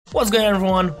What's going on,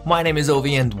 everyone? My name is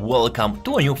Ovi and welcome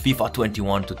to a new FIFA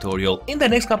 21 tutorial. In the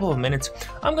next couple of minutes,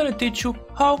 I'm gonna teach you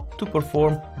how to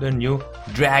perform the new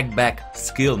drag back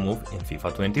skill move in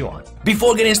FIFA 21.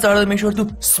 Before getting started, make sure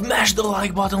to smash the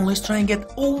like button. Let's try and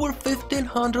get over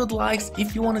 1500 likes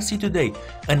if you want to see today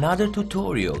another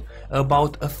tutorial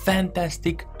about a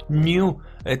fantastic new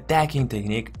attacking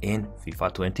technique in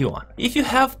FIFA 21. If you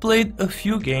have played a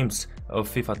few games of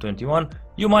FIFA 21,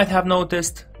 you might have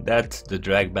noticed that the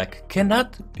drag back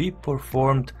cannot be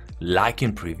performed like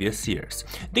in previous years.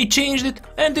 They changed it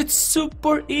and it's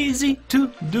super easy to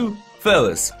do,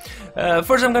 fellas.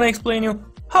 First I'm gonna explain you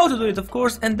how to do it, of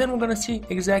course, and then we're gonna see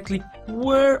exactly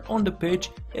where on the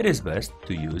page it is best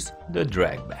to use the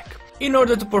drag back. In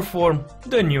order to perform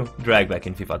the new drag back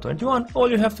in FIFA 21,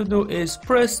 all you have to do is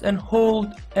press and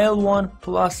hold L1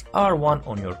 plus R1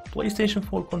 on your PlayStation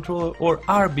 4 controller or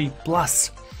RB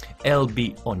plus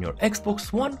LB on your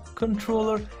Xbox One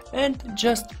controller and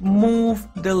just move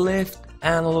the left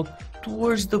analog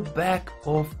towards the back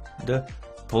of the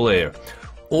player.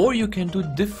 Or you can do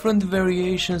different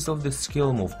variations of the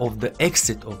skill move, of the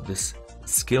exit of this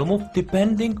skill move,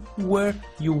 depending where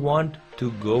you want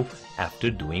to go after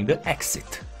doing the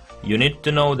exit. You need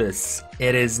to know this,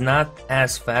 it is not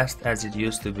as fast as it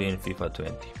used to be in FIFA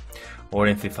 20 or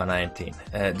in FIFA 19.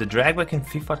 The drag back in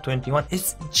FIFA 21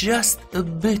 is just a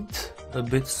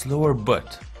bit slower,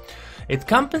 but it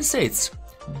compensates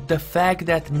the fact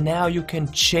that now you can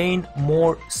chain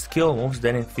more skill moves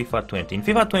than in FIFA 20. In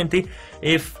FIFA 20,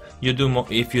 if you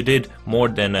did more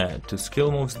than 2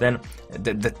 skill moves, then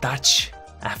the touch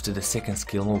after the second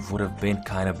skill move would have been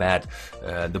kind of bad.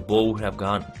 The ball would have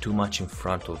gone too much in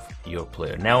front of your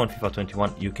player. Now in FIFA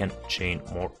 21 you can chain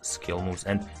more skill moves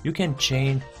and you can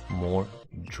chain more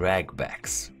drag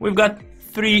backs. We've got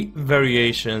 3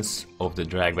 variations of the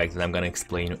drag back that I'm gonna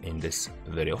explain in this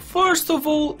video. First of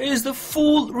all is the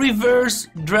full reverse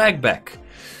drag back.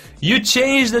 You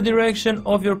change the direction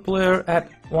of your player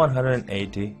at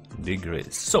 180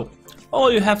 degrees. So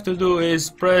all you have to do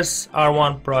is press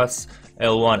R1 plus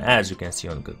L1, as you can see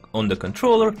on the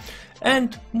controller,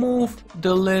 and move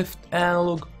the left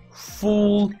analog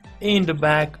full in the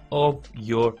back of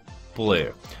your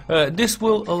player. This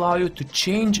will allow you to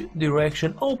change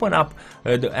direction, open up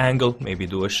the angle, maybe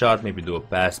do a shot, maybe do a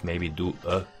pass, maybe do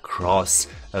a cross.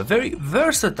 A very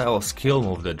versatile skill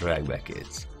move the drag back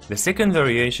is. The second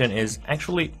variation is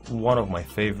actually one of my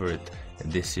favorite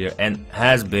this year and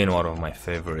has been one of my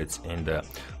favorites in the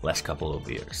last couple of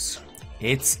years.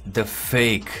 It's the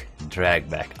fake drag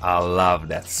back. I love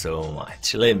that so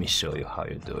much. Let me show you how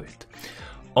you do it.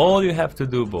 All you have to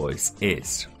do, boys,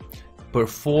 is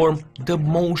perform the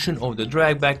motion of the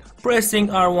drag back, pressing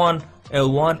R1,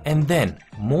 L1, and then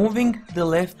moving the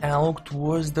left analog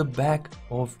towards the back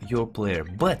of your player.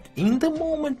 But in the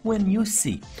moment when you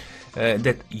see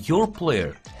that your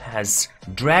player has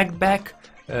dragged back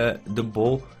the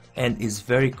ball and is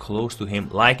very close to him,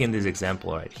 like in this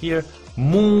example right here,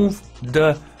 move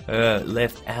the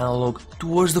left analog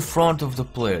towards the front of the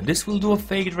player. This will do a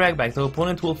fake drag back. The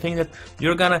opponent will think that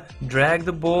you're gonna drag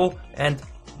the ball and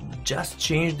just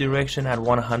change direction at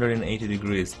 180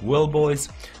 degrees. Well, boys,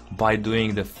 by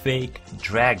doing the fake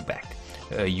drag back,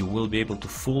 you will be able to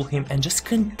fool him and just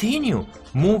continue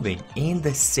moving in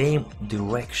the same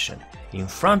direction in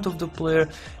front of the player,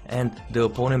 and the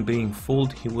opponent being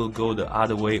fooled, he will go the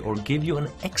other way or give you an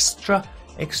extra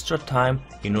time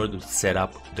in order to set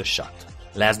up the shot.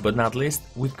 Last but not least,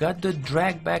 we've got the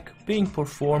drag back being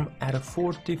performed at a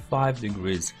 45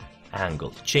 degrees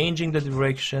angle, changing the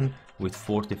direction with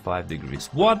 45 degrees.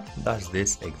 What does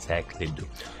this exactly do?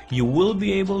 You will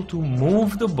be able to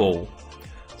move the ball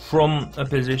from a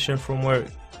position from where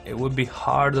it would be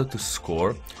harder to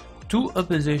score to a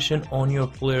position on your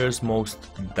player's most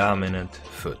dominant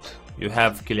foot. You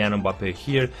have Kylian Mbappe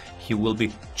here. He will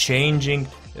be changing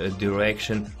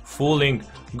direction, fooling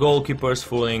goalkeepers,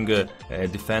 fooling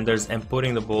defenders, and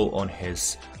putting the ball on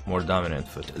his more dominant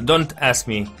foot. Don't ask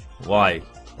me why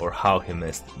or how he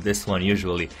missed this one.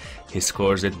 Usually he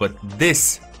scores it, but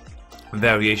this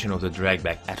variation of the drag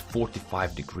back at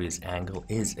 45 degrees angle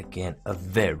is again a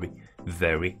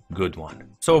very good one.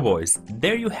 So, boys,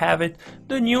 there you have it,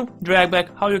 the new drag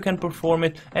back, how you can perform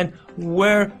it and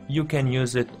where you can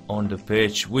use it on the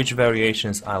pitch, which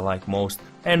variations I like most,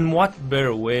 and what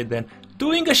better way than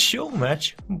doing a show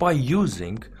match by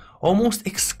using almost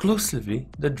exclusively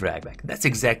the drag back. That's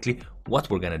exactly what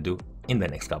we're gonna do in the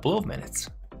next couple of minutes.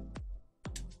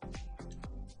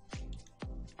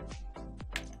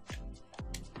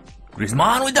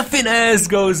 Griezmann with the finesse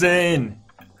goes in.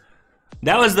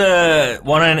 That was the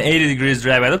 180 degrees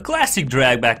drag back, the classic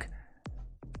drag back.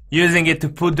 using it to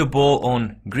put the ball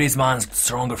on Griezmann's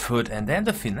stronger foot, and then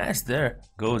the finesse there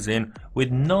goes in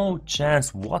with no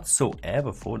chance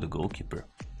whatsoever for the goalkeeper.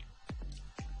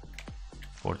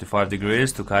 45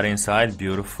 degrees to cut inside,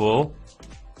 beautiful.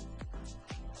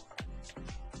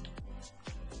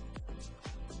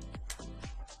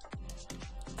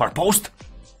 Far post.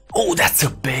 Oh, that's a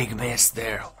big miss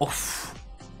there. Oof.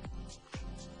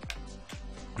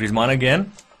 Griezmann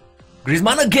again.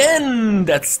 Griezmann again!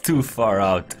 That's too far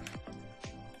out.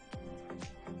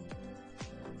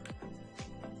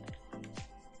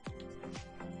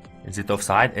 Is it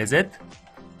offside? Is it?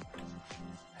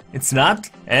 It's not.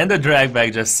 And the drag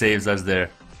back just saves us there.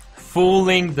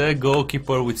 Fooling the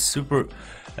goalkeeper with super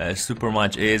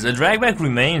much ease. The drag back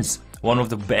remains one of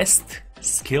the best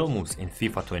skill moves in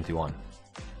FIFA 21.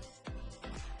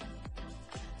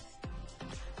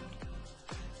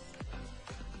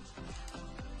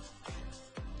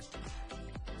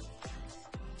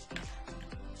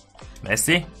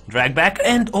 Messi, drag back,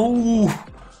 and oh!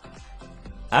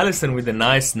 Alisson with a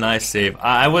nice save.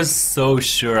 I was so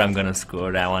sure I'm gonna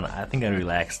score that one. I think I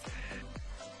relaxed.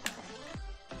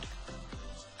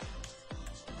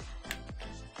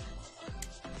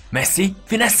 Messi,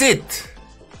 finesse it!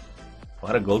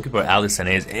 What a goalkeeper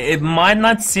Alisson is. It might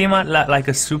not seem like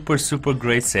a super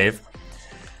great save,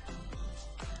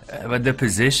 but the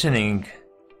positioning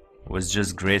was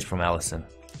just great from Alisson.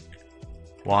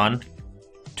 1,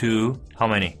 2, how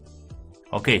many?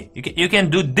 Okay, you can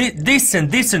do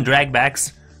decent drag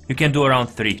backs. You can do around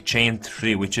 3, chain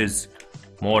 3, which is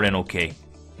more than okay.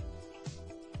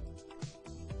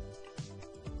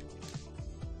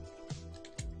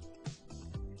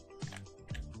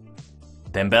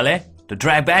 Dembele, the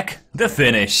drag back, the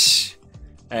finish.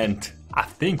 And I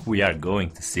think we are going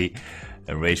to see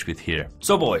a rage quit here.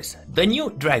 So boys, the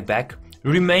new drag back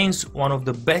remains one of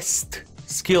the best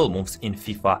skill moves in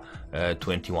FIFA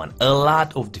 21. A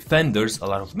lot of defenders, a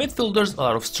lot of midfielders, a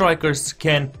lot of strikers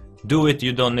can do it.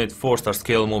 You don't need 4-star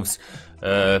skill moves,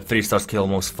 3-star skill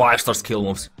moves, 5-star skill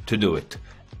moves to do it.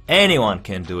 Anyone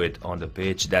can do it on the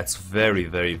pitch. That's very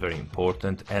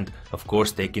important. And of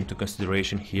course, take into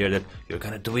consideration here that you're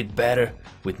gonna do it better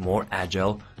with more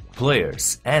agile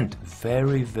players. And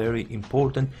very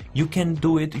important, you can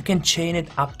do it, you can chain it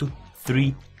up to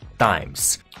 3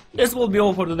 times. This will be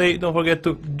all for today. Don't forget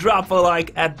to drop a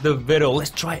like at the video. Let's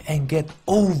try and get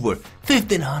over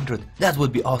 1500. That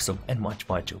would be awesome and much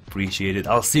appreciated.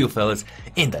 I'll see you fellas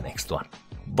in the next one.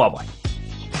 Bye bye.